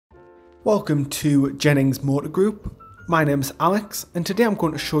Welcome to Jennings Motor Group. My name is Alex and today I'm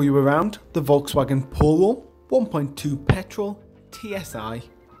going to show you around the Volkswagen Polo 1.2 petrol TSI.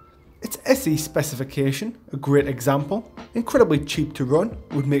 Its SE specification, a great example, incredibly cheap to run,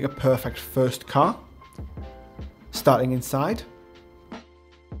 would make a perfect first car. Starting inside,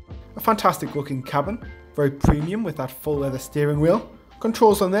 a fantastic looking cabin, very premium with that full leather steering wheel,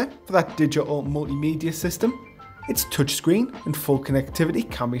 controls on there for that digital multimedia system. Its touchscreen and full connectivity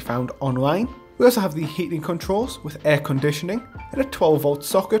can be found online. We also have the heating controls with air conditioning and a 12-volt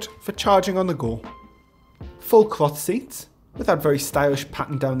socket for charging on the go. Full cloth seats with that very stylish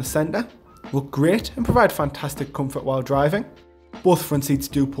pattern down the centre look great and provide fantastic comfort while driving. Both front seats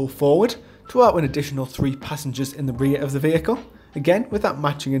do pull forward to allow an additional 3 passengers in the rear of the vehicle, again with that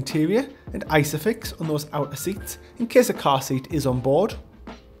matching interior and Isofix on those outer seats in case a car seat is on board.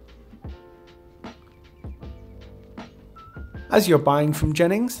 As you're buying from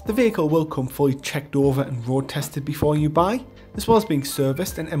Jennings, the vehicle will come fully checked over and road tested before you buy, as well as being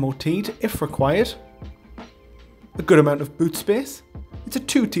serviced and MOT'd if required. A good amount of boot space. It's a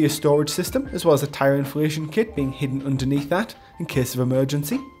 2-tier storage system, as well as a tyre inflation kit being hidden underneath that in case of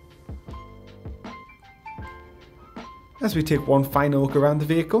emergency. As we take one final look around the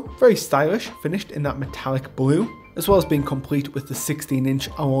vehicle, very stylish, finished in that metallic blue, as well as being complete with the 16-inch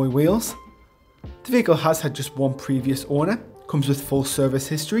alloy wheels. The vehicle has had just one previous owner, comes with full service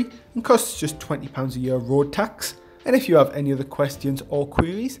history and costs just £20 a year road tax. And if you have any other questions or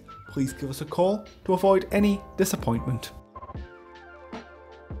queries, please give us a call to avoid any disappointment.